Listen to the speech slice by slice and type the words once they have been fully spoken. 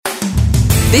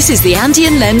This is the Andy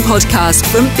and Len podcast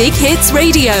from Big Hits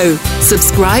Radio.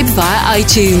 Subscribe via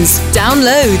iTunes.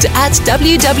 Download at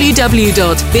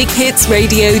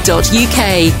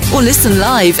www.bighitsradio.uk or listen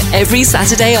live every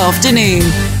Saturday afternoon.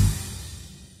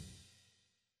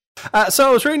 So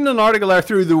I was reading an article there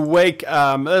through the week.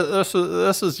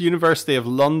 This is University of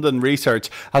London research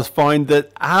has found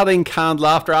that adding canned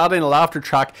laughter, adding a laughter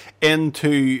track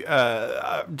into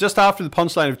just after the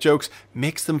punchline of jokes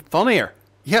makes them funnier.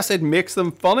 Yes, it makes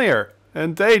them funnier.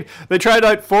 Indeed. They tried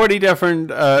out 40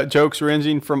 different jokes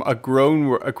ranging from a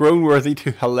groan-worthy to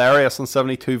hilarious on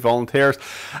 72 volunteers.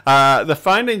 The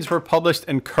findings were published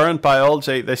in Current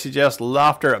Biology. They suggest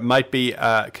laughter might be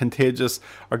contagious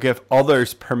or give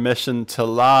others permission to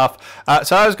laugh.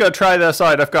 So I was going to try this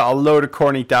out. I've got a load of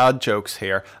corny dad jokes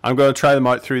here. I'm going to try them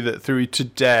out through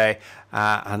today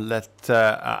and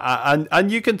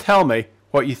you can tell me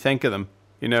what you think of them.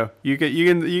 You know, you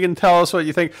can tell us what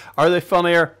you think. Are they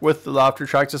funnier with the laughter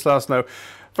track? Just let us know.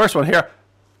 First one here.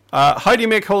 How do you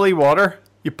make holy water?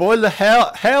 You boil the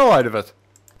hell out of it.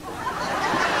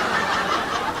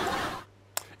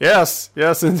 Yes,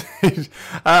 indeed.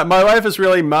 My wife is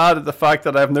really mad at the fact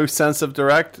that I have no sense of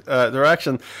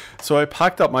direction, so I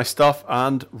packed up my stuff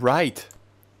and write.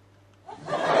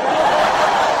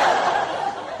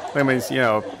 That means,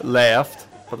 left,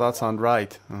 but that's on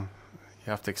right. Oh. You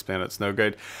have to explain it. It's no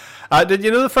good. Did you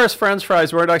know the first French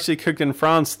fries weren't actually cooked in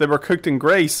France? They were cooked in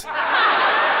Greece.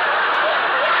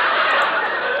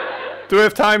 Do we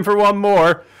have time for one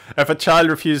more? If a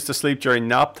child refuses to sleep during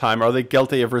nap time, are they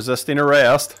guilty of resisting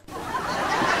arrest?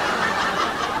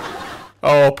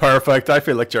 Oh, perfect. I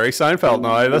feel like Jerry Seinfeld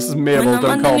now. This is Mabel.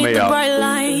 Don't call me up.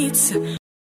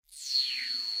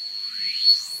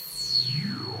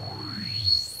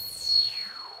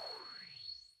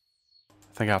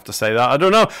 I think I have to say that. I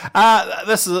don't know.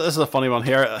 This is a funny one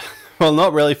here. Well,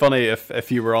 not really funny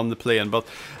if you were on the plane, but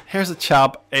here's a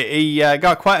chap. He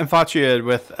got quite infatuated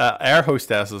with air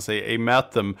hostesses. He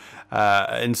met them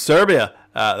in Serbia.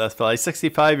 That's a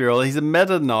 65-year-old. He's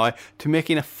admitted now to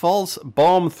making a false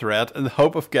bomb threat in the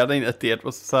hope of getting a date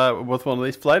with one of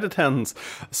these flight attendants.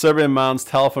 A Serbian man's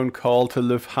telephone call to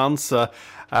Lufthansa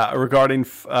regarding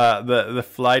the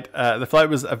flight. The flight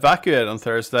was evacuated on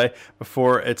Thursday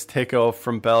before its takeoff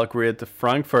from Belgrade to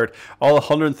Frankfurt. All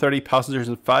 130 passengers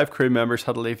and 5 crew members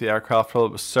had to leave the aircraft while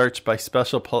it was searched by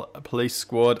special police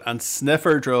squad and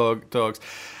sniffer dogs.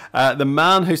 The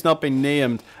man, who's not been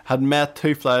named, had met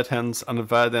 2 flight attendants and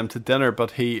invited them to dinner,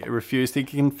 but he refused. He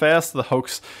confessed to the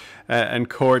hoax in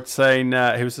court, saying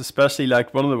he was especially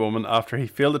liked one of the women. After he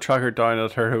failed to track her down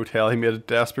at her hotel, he made a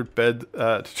desperate bid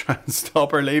to try and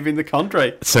stop her leaving the country.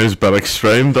 It sounds a bit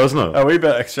extreme, doesn't it? A wee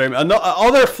bit extreme. And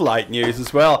other flight news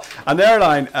as well. An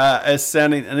airline is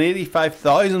sending an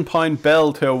 £85,000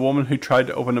 bill to a woman who tried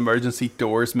to open emergency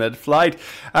doors mid-flight.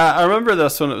 I remember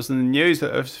this when it was in the news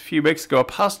a few weeks ago. A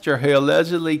passenger who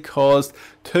allegedly caused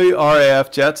 2 RAF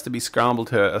jets to be scrambled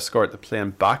to escort the plane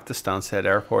back to Stansted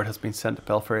Airport has been sent a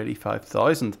bill for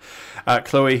 $85,000.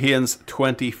 Chloe Haynes,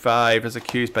 25, is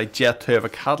accused by Jet2 of a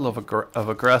catalogue of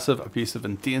aggressive, abusive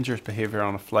and dangerous behaviour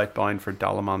on a flight bound for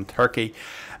Dalaman, Turkey,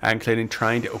 including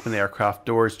trying to open the aircraft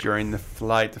doors during the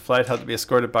flight. The flight had to be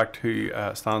escorted back to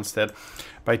Stansted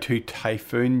by 2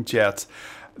 Typhoon jets.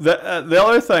 The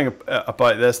other thing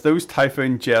about this, those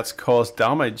Typhoon jets caused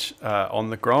damage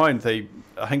on the ground.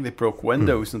 I think they broke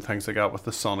windows and things like that with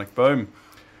the sonic boom.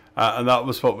 And that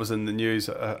was what was in the news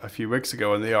a few weeks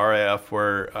ago, and the RAF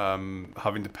were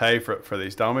having to pay for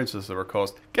these damages that were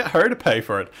caused. Get her to pay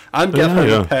for it, and get her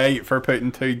to pay for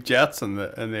putting 2 jets in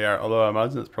the air. Although I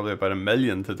imagine it's probably about $1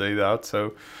 million to do that.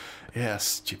 So, yeah,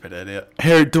 stupid idiot.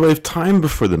 Here, do we have time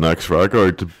before the next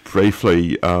record to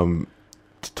briefly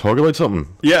to talk about something?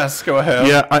 Yes, go ahead.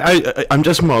 Yeah, I'm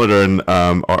just monitoring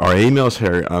our emails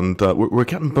here, and we're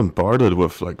getting bombarded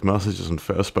with like messages on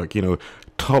Facebook.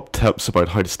 Top tips about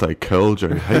how to stay cool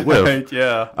during heat wave. Right,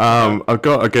 yeah. I've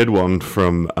got a good one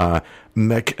from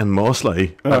Mick and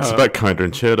Mosley. It's a bit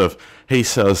counterintuitive. He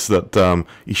says that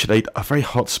you should eat a very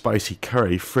hot, spicy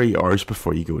curry 3 hours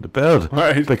before you go to bed.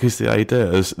 Right. Because the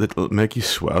idea is that it'll make you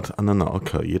sweat, and then that'll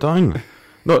cool you down.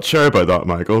 Not sure about that,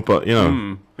 Michael, but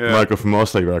Michael from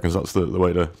Mosley reckons that's the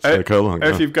way to stay cool.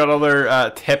 If you've got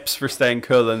other tips for staying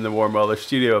cool in the warm weather,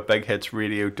 studio at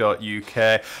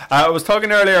bighitsradio.uk. I was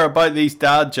talking earlier about these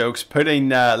dad jokes, putting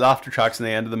laughter tracks in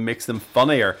the end of them makes them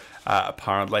funnier,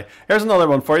 apparently. Here's another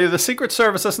one for you. The Secret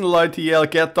Service isn't allowed to yell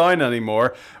 "get down"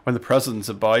 anymore when the president's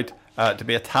about to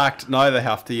be attacked. Now they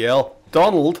have to yell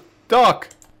 "Donald Duck."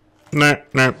 No.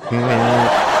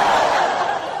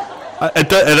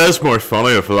 It is more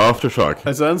funny with a laughter track.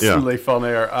 It's instantly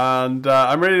funnier. And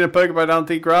I'm reading a book about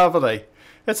anti-gravity.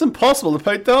 It's impossible to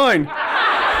put down.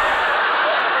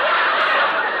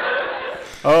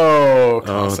 Oh,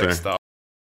 classic stuff.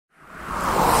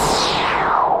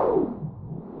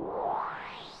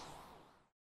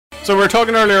 So we were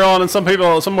talking earlier on, and some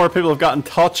more people have got in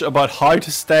touch about how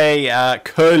to stay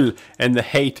cool in the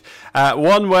heat.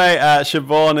 One way,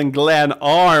 Siobhan in Glen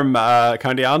Arm,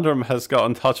 County Antrim, has got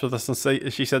in touch with us,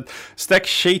 and she said, stick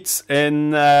sheets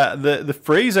in the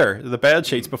freezer, the bed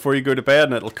sheets, before you go to bed,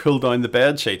 and it'll cool down the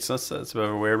bed sheets. That's a bit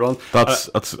of a weird one.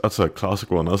 That's a classic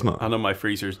one, isn't it? I know my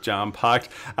freezer's jam-packed.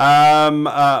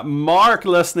 Mark,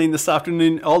 listening this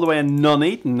afternoon all the way in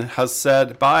Nuneaton, has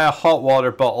said, buy a hot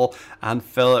water bottle and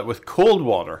fill it with cold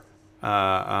water.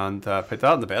 And put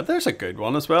that in the bed. There's a good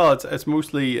one as well. It's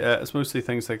mostly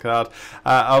things like that.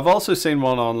 I've also seen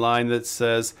one online that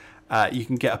says you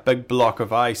can get a big block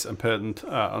of ice and put it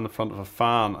on the front of a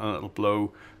fan, and it'll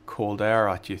blow cold air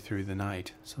at you through the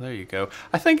night. So there you go.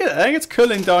 I think it's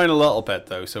cooling down a little bit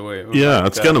though. So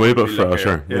it's getting a wee bit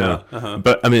fresher. Yeah. Uh-huh.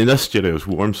 But I mean, this studio is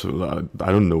warm, so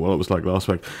I don't know what it was like last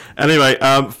week. Anyway,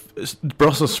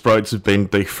 Brussels sprouts have been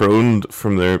dethroned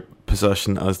from their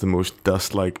position as the most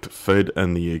disliked food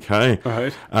in the UK.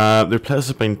 Right. Their place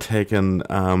has been taken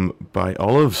by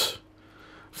olives,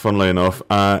 funnily enough,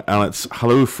 and it's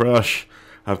HelloFresh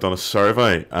have done a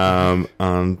survey, and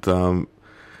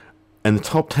in the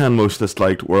top 10 most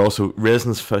disliked were also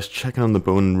raisins, fish, chicken on the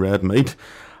bone, and red meat.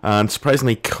 And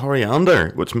surprisingly,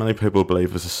 coriander, which many people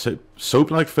believe is a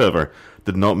soap-like flavour,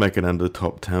 did not make it into the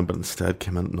top 10, but instead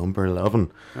came in at number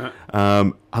 11.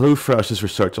 HelloFresh's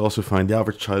research also found the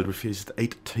average child refuses to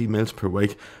eat 2 meals per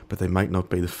week, but they might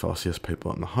not be the fussiest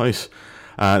people in the house.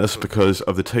 This is because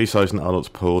of the 2,000 adults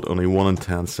polled, only 1 in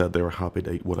 10 said they were happy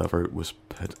to eat whatever was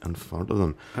put in front of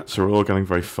them. So we're all getting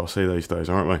very fussy these days,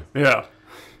 aren't we? Yeah.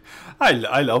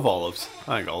 I love olives.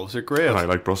 I think olives are great. And I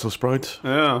like Brussels sprouts.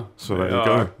 Yeah. So there you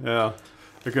go. Yeah.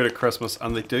 They're good at Christmas,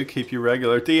 and they do keep you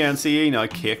regular. DNCE now,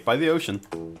 cake by the ocean.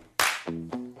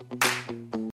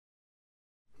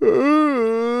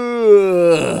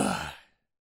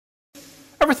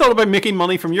 Ever thought about making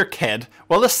money from your kid?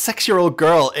 Well, this 6-year-old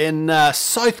girl in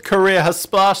South Korea has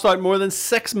splashed out more than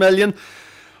 £6 million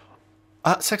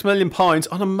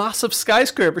on a massive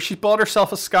skyscraper. She bought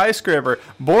herself a skyscraper.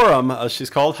 Boram, as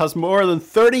she's called, has more than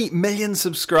 30 million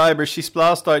subscribers. She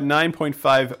splashed out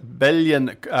 9.5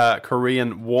 billion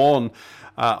Korean won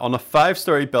on a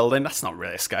 5-story building. That's not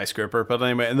really a skyscraper, but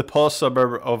anyway, in the posh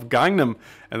suburb of Gangnam,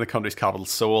 in the country's capital,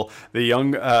 Seoul. The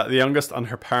youngster and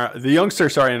her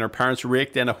parents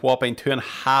raked in a whopping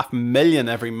 2.5 million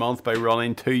every month by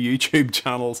running 2 YouTube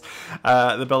channels.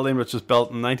 The building, which was built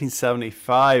in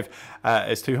 1975,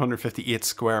 is 258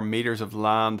 square meters of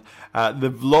land. The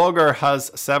vlogger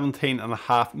has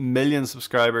 17.5 million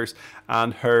subscribers,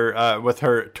 and with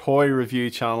her toy review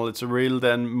channel, it's reeled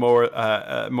in more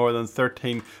than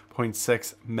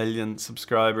 13.6 million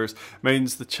subscribers.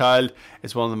 Means the child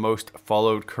is one of the most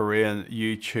followed Korean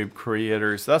YouTube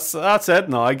creators. That's it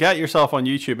now. Get yourself on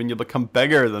YouTube and you'll become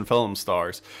bigger than film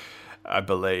stars, I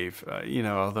believe.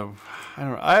 Although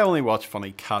I only watch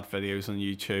funny cat videos on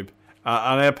YouTube.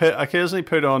 And I occasionally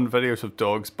put on videos of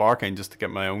dogs barking just to get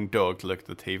my own dog to look at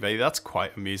the TV. That's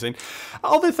quite amusing.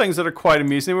 Other things that are quite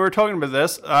amusing, we were talking about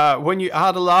this, when you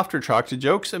add a laughter track to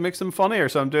jokes, it makes them funnier.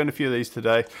 So I'm doing a few of these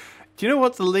today. Do you know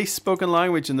what the least spoken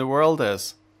language in the world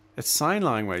is? It's sign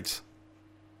language.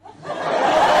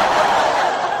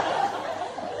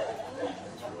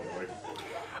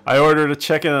 I ordered a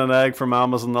chicken and egg from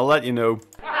Amazon. I'll let you know.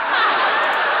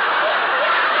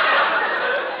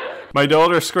 My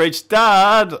daughter screeched,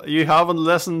 "Dad, you haven't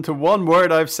listened to one word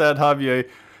I've said, have you?"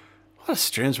 What a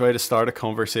strange way to start a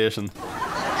conversation.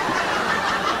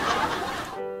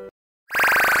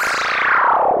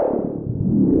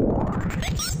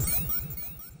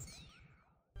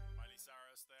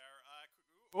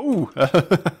 Oh,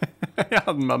 I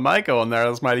had my mic on there.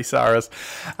 That's Miley Cyrus.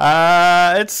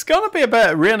 It's gonna be a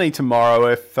bit rainy tomorrow.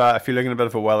 If you're looking at a bit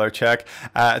of a weather check,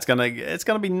 it's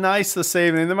gonna be nice this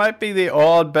evening. There might be the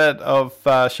odd bit of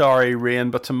showery rain,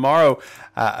 but tomorrow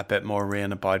a bit more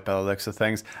rain about by the looks of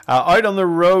things. Out on the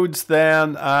roads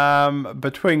then,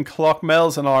 between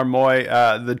Clockmills and Armoy,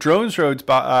 the Drones roads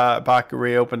back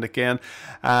reopened again,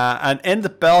 and into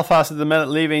Belfast at the minute,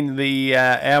 leaving the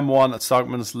M1 at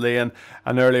Stockman's Lane.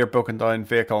 An earlier broken down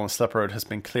vehicle on Slip Road has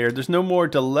been cleared. There's no more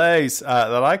delays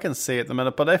that I can see at the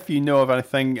minute, but if you know of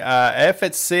anything, if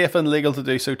it's safe and legal to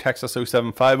do so, text us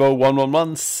 0750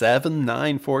 111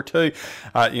 7942. You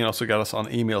can also get us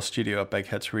on email,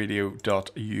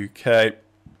 studio@bighitsradio.uk.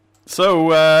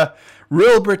 So,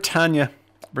 rule Britannia.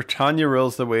 Britannia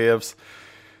rules the waves.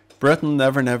 Britain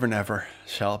never, never, never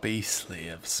shall be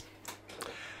slaves.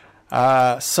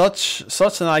 Such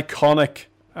an iconic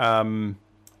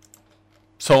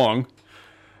song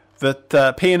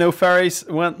that P&O Ferries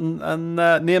went and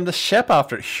named the ship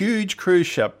after it. Huge cruise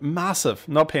ship, massive.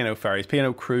 Not P&O Ferries,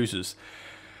 P&O Cruises.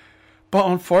 But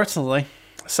unfortunately,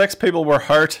 6 people were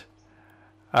hurt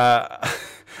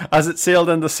as it sailed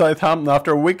into Southampton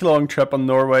after a week-long trip on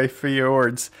Norway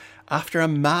fjords after a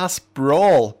mass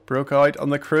brawl broke out on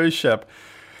the cruise ship.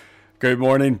 Good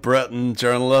Morning Britain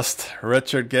journalist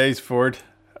Richard Gaisford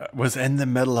was in the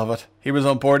middle of it. He was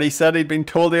on board. He said he'd been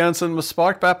told the incident was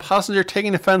sparked by a passenger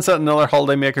taking offence at another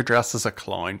holidaymaker dressed as a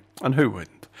clown. And who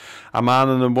wouldn't? A man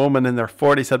and a woman in their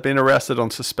 40s had been arrested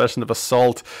on suspicion of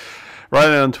assault.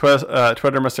 Writing on Twitter,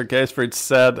 Mr. Gaisford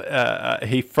said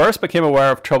he first became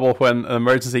aware of trouble when an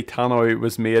emergency tannoy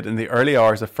was made in the early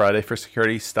hours of Friday for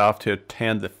security staff to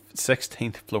attend the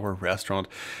 16th floor restaurant.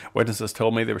 Witnesses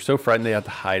told me they were so frightened they had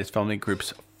to hide as family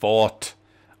groups fought.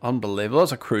 Unbelievable. It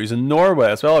was a cruise in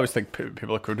Norway as well. I always think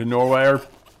people that go to Norway are,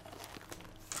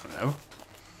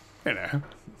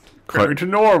 going to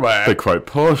Norway. They're quite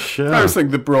posh, yeah. I always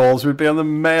think the brawls would be on the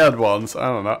mad ones. I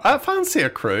don't know. I fancy a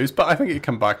cruise, but I think you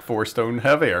come back 4 stone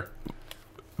heavier.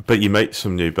 But you meet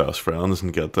some new best friends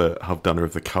and get to have dinner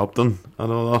with the captain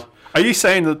and all that. Are you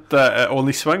saying that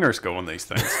only swingers go on these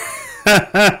things?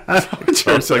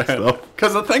 Because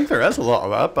I think there is a lot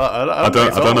of that, but I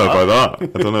don't know about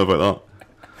that. I don't know about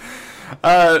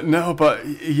that. No, but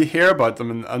you hear about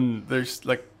them, and there's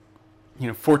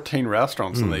 14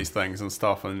 restaurants in these things and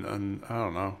stuff, and I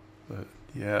don't know.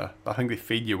 Yeah, I think they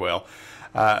feed you well.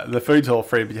 The food's all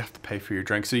free, but you have to pay for your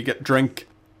drink. So you get drink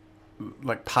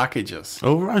packages.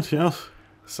 Oh right, yes.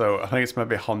 So I think it's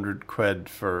maybe £100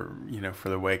 for for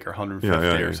the week, or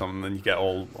 150 or something. Then you get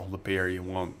all the beer you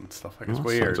want and stuff. It's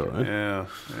weird. Sounds all right. Yeah.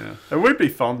 It would be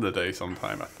fun to do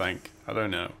sometime. I think. I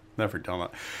don't know. Never done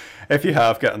it. If you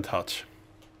have, get in touch.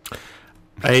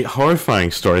 A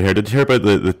horrifying story here. Did you hear about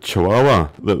the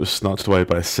chihuahua that was snatched away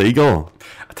by a seagull?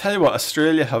 I tell you what,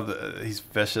 Australia have these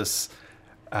vicious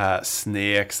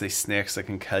snakes. These snakes that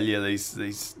can kill you.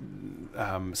 These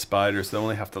spiders. They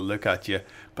only have to look at you,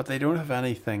 but they don't have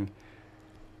anything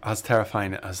as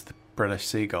terrifying as the British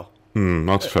seagull.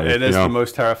 That's true. It is the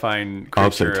most terrifying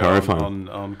creature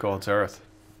on God's earth.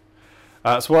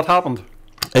 So what happened?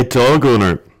 A dog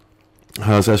owner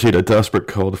has issued a desperate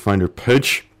call to find her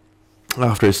pooch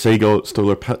after a seagull stole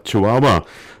her pet chihuahua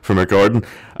from her garden.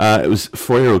 It was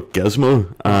 4-year-old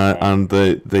Gizmo, and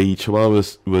the chihuahua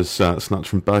was snatched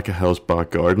from Becca Hill's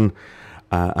back garden,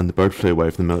 and the bird flew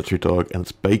away from the military dog in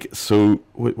its beak. So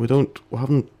we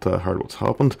haven't heard what's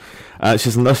happened.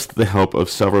 She's enlisted the help of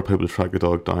several people to track the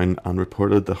dog down and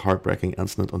reported the heartbreaking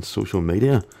incident on social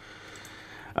media.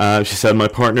 She said, "My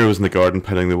partner was in the garden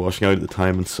putting the washing out at the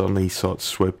time, and suddenly he saw it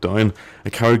swoop down. I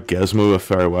carried Gizmo a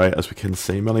fair way as we couldn't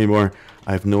see him anymore.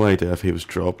 I have no idea if he was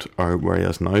dropped or where he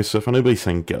is now. So if anybody's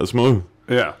seen Gizmo,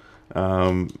 let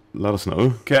us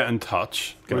know. Get in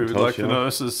touch. We would like to know.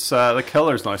 This is the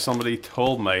killers now. Somebody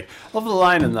told me. I love the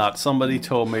line in that. Somebody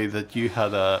told me that you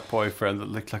had a boyfriend that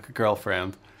looked like a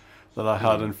girlfriend that I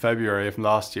had in February of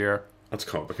last year. That's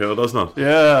complicated, isn't it?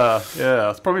 Yeah.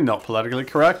 It's probably not politically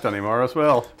correct anymore as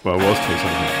well. Well, it was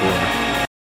 2004.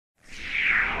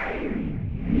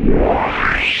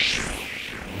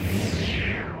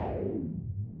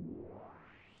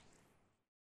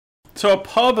 So a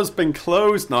pub has been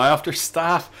closed now after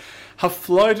staff have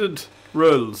flouted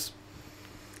rules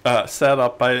set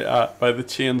up by the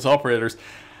chain's operators.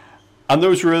 And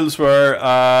those rules were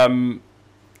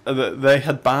they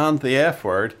had banned the F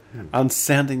word and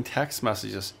sending text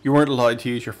messages. You weren't allowed to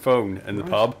use your phone in the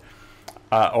pub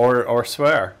or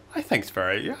swear. I think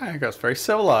it's very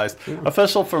civilized. Yeah.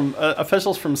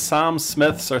 Officials from Sam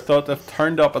Smith's are thought to have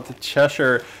turned up at the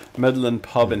Cheshire Midland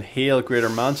pub in Hale, Greater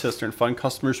Manchester, and found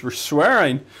customers were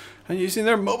swearing and using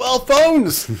their mobile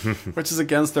phones, which is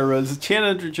against their rules. The chain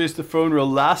introduced the phone rule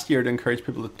last year to encourage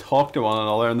people to talk to one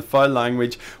another, and the foul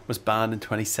language was banned in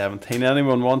 2017.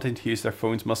 Anyone wanting to use their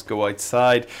phones must go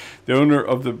outside. The owner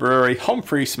of the brewery,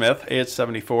 Humphrey Smith, aged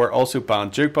 74, also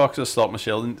banned jukeboxes, slot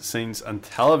machines, and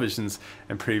televisions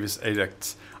in previous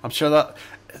edicts. I'm sure that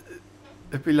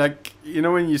it'd be like,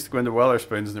 when you used to go into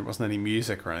Wetherspoons and there wasn't any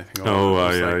music or anything.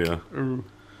 It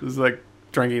was like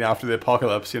drinking after the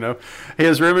apocalypse, He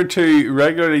is rumoured to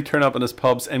regularly turn up in his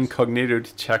pubs incognito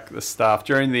to check the staff.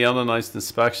 During the unannounced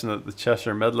inspection at the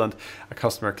Cheshire Midland, a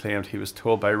customer claimed he was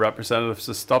told by representatives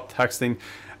to stop texting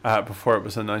before it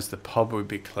was announced the pub would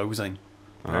be closing.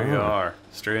 There you are.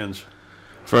 Strange.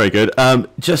 Very good.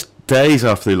 Just days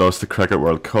after they lost the Cricket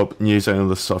World Cup, New Zealand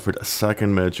has suffered a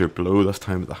second major blow, this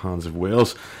time at the hands of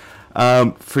Wales.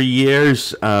 For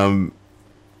years,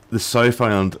 the South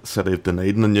Island city of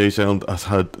Dunedin in New Zealand has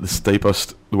had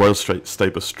the world's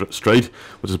steepest street,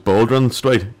 which is Baldwin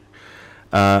Street,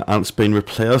 and it's been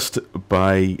replaced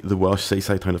by the Welsh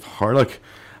seaside town of Harlech.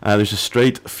 There's a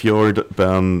street, Fjord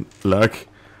Ben Lech,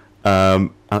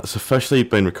 and it's officially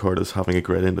been recorded as having a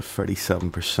gradient of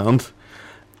 37%.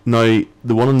 Now,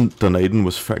 the one in Dunedin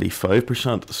was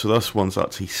 35%, so this one's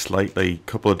actually slightly,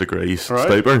 couple of degrees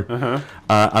steeper.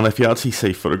 And if you actually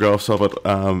see photographs of it,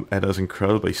 it is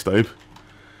incredibly steep.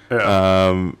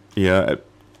 It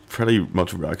pretty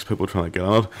much wrecks people trying to get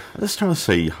on it. I'm just trying to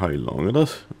see how long it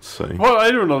is. Let's see. What I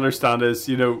don't understand is,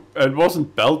 it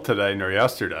wasn't built today nor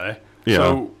yesterday. Yeah.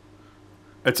 So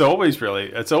it's always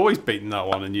beaten that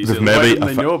one in New Zealand. Why didn't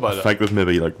they know about it? I think they've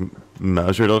maybe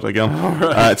measured it again.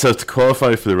 It says to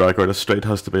qualify for the record, a street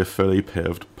has to be a fully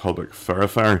paved public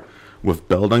thoroughfare with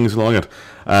buildings along it.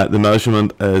 The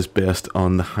measurement is based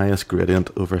on the highest gradient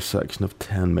over a section of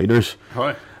 10 metres.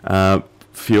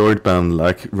 Fjord Ben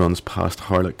Lech runs past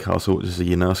Harlech Castle, which is a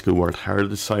UNESCO World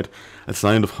Heritage Site. It's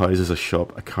lined of houses, a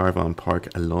shop, a caravan park,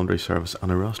 a laundry service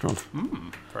and a restaurant.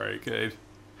 Very good.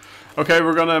 Okay,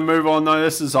 we're going to move on now.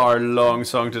 This is our long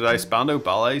song today, Spandau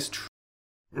Ballet's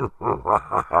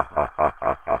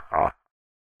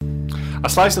A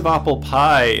slice of apple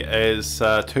pie is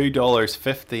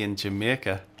 $2.50 in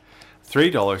Jamaica,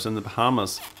 $3 in the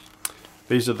Bahamas.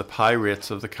 These are the pie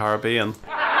rates of the Caribbean.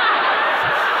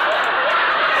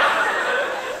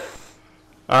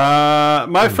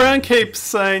 My friend keeps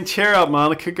saying, cheer up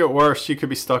man, it could get worse. You could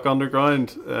be stuck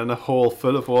underground in a hole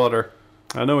full of water.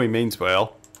 I know he means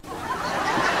well.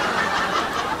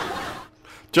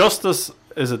 Justice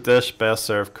is a dish best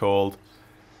served cold.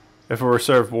 If it were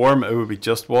served warm, it would be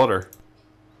just water.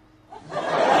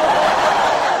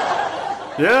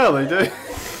 Yeah, they do.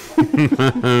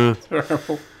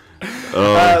 Terrible.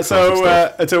 It's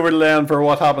over to Len for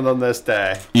what happened on this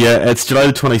day. Yeah, it's July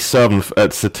the 27th.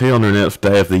 It's the 208th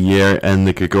day of the year in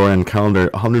the Gregorian calendar.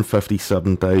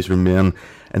 157 days remain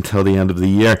until the end of the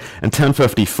year. In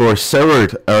 1054,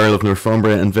 Seward, Earl of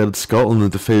Northumbria, invaded Scotland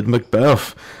and defeated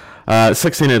Macbeth.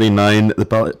 1689, the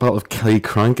Battle of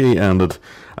Killiecrankie ended.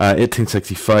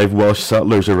 1865, Welsh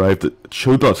settlers arrived at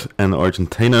Chubut in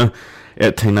Argentina.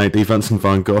 1890, Vincent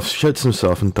van Gogh shoots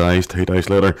himself and dies 2 days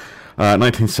later.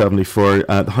 1974,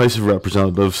 the House of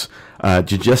Representatives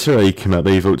Judiciary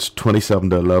Committee votes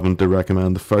 27-11 to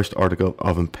recommend the first article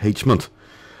of impeachment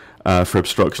for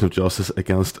obstruction of justice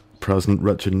against President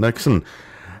Richard Nixon.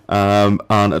 And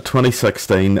at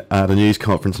 2016, at a news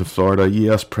conference in Florida,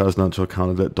 US presidential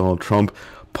candidate Donald Trump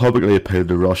publicly appealed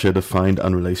to Russia to find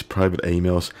and release private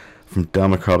emails from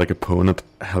Democratic opponent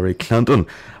Hillary Clinton.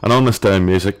 And on this day in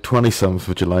music, 27th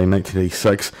of July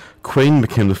 1986, Queen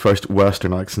became the first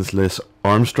Western act since Louis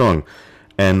Armstrong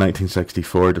in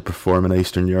 1964 to perform in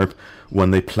Eastern Europe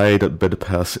when they played at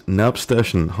Budapest Nap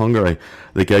Station, Hungary.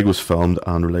 The gig was filmed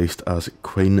and released as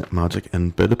Queen Magic in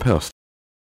Budapest.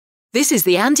 This is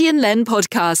the Andy and Len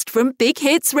podcast from Big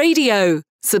Hits Radio.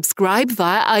 Subscribe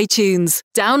via iTunes.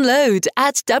 Download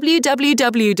at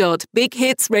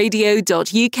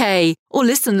www.bighitsradio.uk or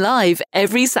listen live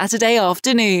every Saturday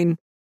afternoon.